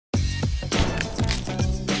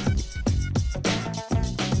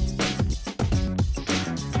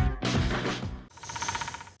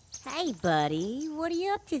Hey, buddy. What are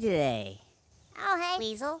you up to today? Oh, hey,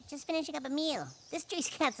 Weasel. Just finishing up a meal. This tree's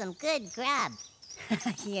got some good grub.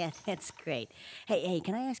 Yeah, that's great. Hey,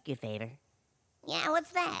 can I ask you a favor? Yeah, what's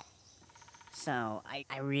that? So, I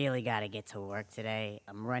really gotta get to work today.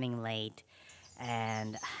 I'm running late.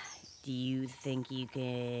 And do you think you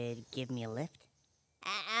could give me a lift?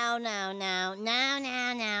 Oh, no.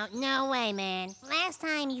 No way, man. Last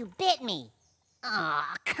time you bit me.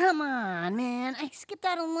 Aw, come on, man. I skipped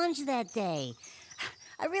out on lunch that day.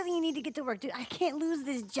 I really need to get to work, dude. I can't lose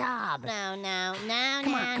this job. No.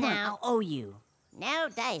 Come on. I'll owe you. No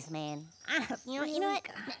dice, man. You know what?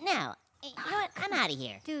 No. You know what? I'm out of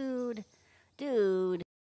here. Dude.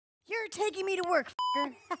 You're taking me to work, f***er.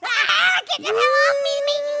 Get the hell off me,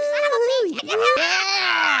 you son of a bitch! Get the hell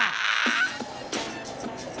Yeah!